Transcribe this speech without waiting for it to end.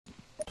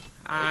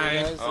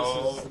Okay guys,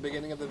 this is the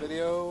beginning of the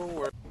video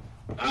where...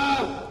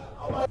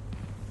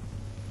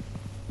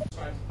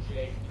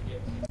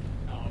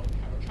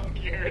 Come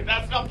here.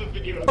 That's not the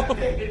video.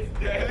 It's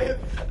dead.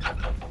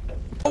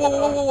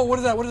 Whoa, what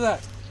is that? What is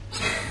that?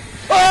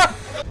 Ah!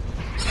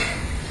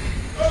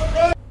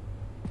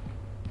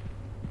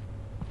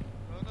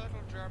 Little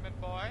German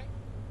boy.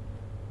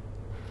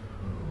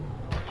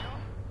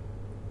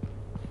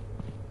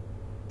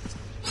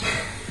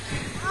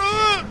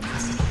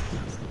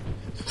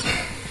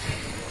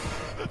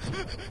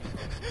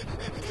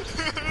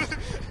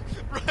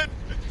 Run!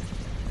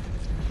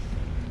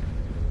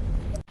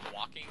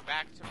 Walking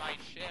back to my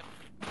ship.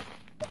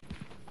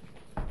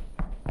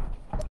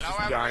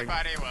 Hello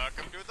everybody,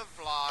 welcome to the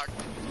vlog.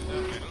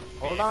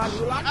 Hold on,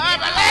 you locked Ah,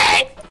 my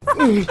leg!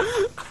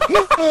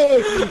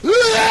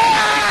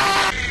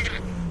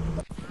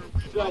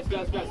 Guys.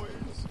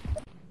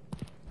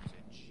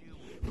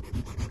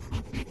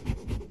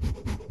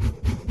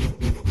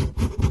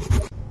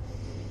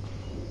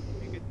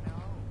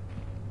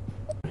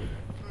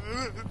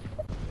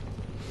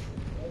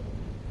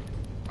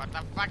 What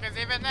the fuck is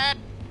even that?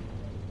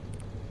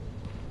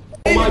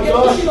 Oh my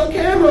gosh! On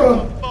camera!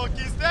 What the fuck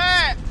is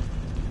that?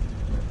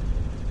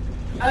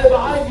 Hey,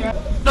 behind you!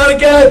 Not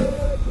again!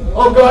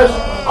 Oh gosh!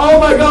 Oh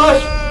my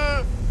gosh!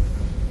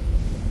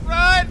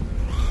 Run!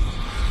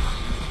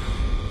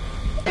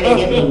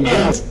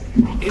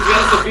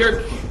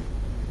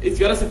 He's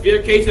got a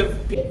severe case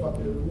of.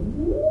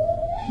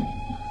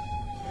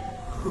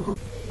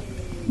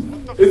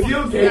 Is he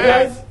okay,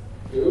 guys?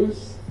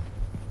 Goose.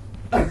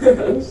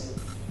 Goose.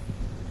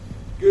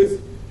 Goose.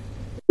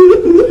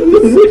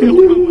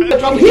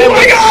 Oh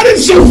my god,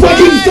 it's so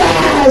fucking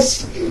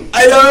fast!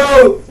 I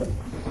know!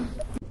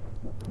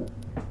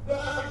 You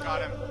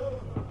got him.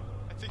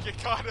 I think you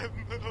got him.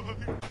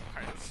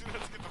 Alright, let's get the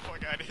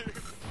fuck out of here.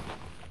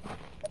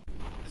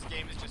 This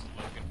game is just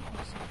Logan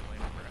Paul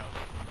Simulator, bro.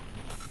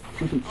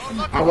 Oh,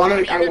 look, I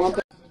want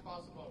that.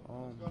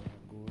 Oh my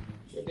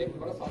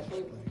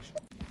goodness.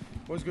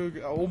 What's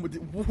good? Oh,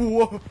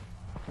 whoa.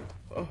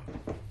 Oh,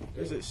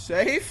 is it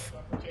safe?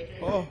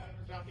 Oh,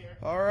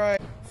 all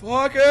right.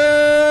 Fuck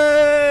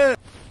it.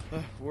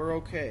 We're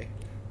okay.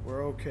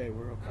 We're okay.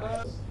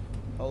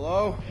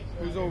 Hello?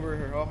 Who's over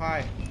here? Oh,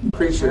 hi.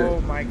 Creature. Oh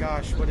my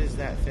gosh, what is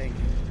that thing?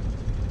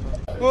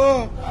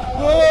 Oh,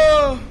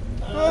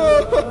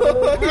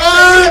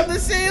 God, the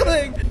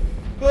ceiling.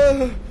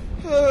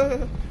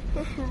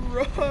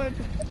 Run.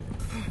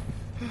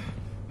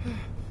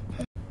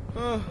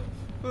 No!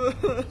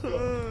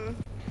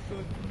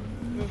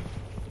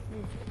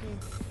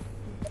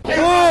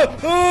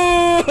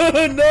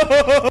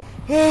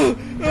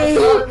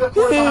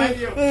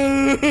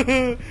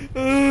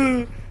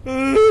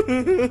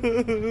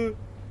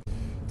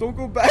 Don't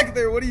go back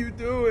there. What are you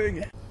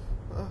doing?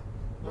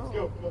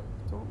 No,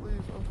 don't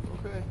leave.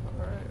 Okay. All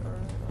right.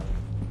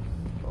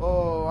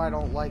 Oh, I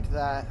don't like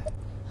that.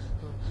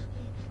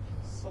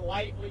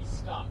 Slightly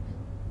stuck.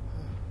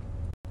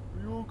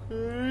 Are you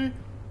okay?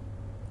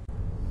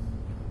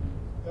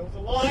 That was a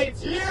lie.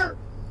 It's here.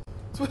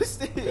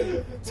 Twisty!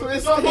 It's No!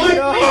 on my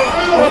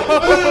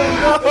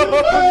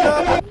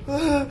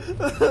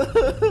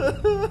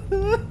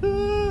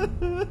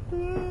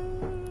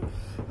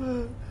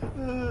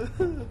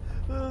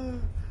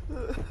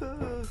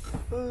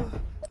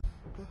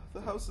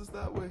The house is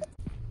that way.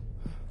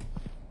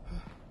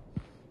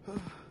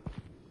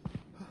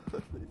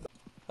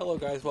 Hello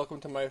guys, welcome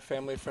to my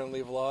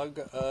family-friendly vlog.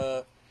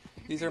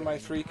 These are my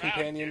 3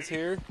 companions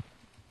here.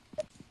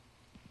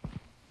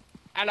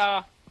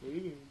 Hello.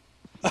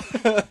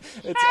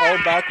 It's all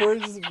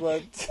backwards,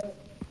 but...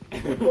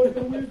 Great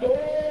content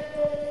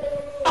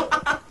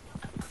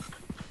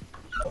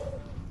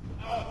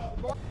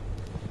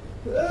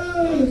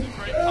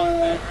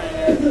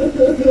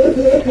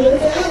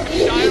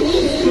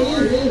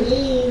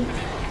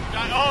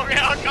oh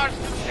yeah, gosh,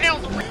 the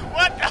tails.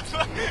 What the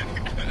fuck?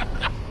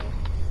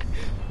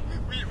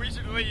 we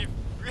should leave.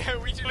 We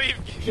should leave.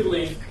 We should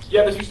leave.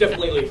 Yeah, we should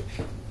definitely leave.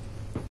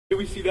 Did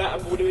we see that?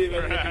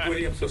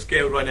 I'm so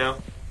scared right now.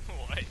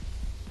 What?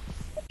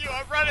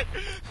 I'm running.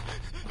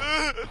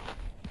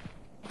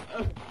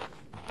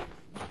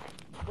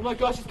 Oh my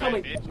gosh, it's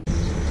coming.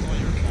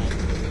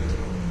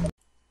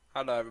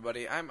 Hello,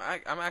 everybody. I'm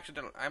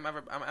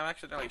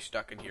accidentally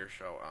stuck in here.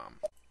 So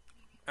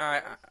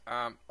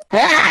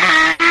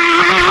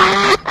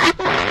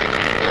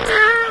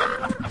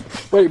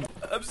Wait.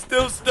 I'm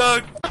still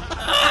stuck.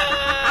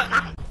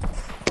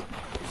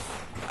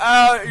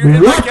 You're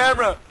in my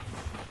camera.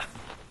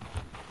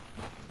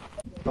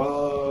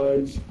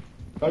 Guys,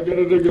 I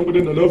gotta go with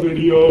another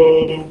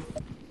video.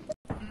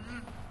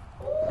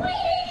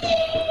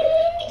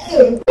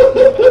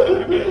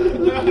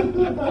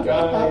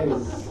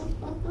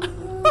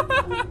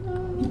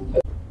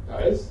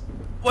 Guys.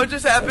 What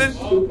just happened?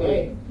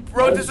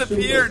 Bro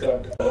disappeared.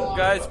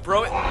 Guys,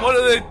 bro, what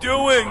are they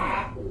doing?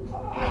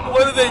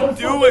 What are they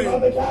doing?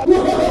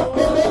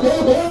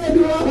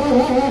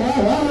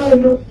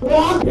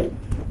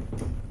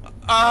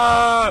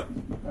 I'm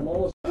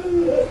almost.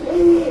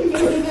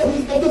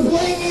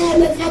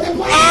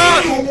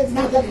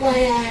 out the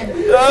plan!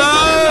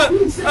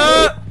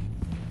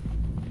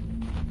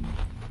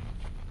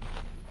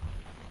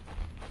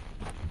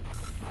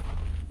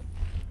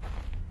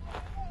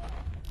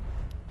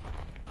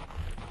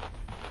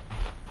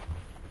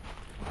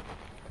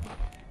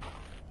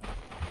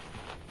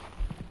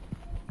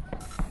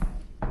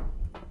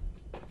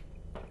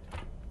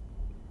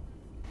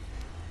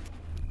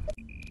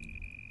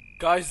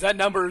 Guys, that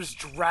number is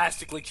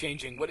drastically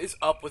changing. What is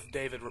up with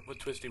David, with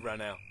Twisty right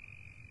now?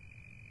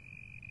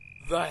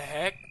 The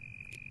heck?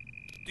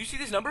 Do you see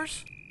these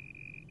numbers?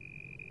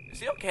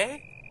 Is he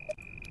okay?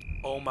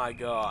 Oh my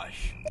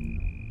gosh.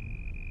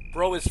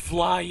 Bro is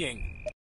flying.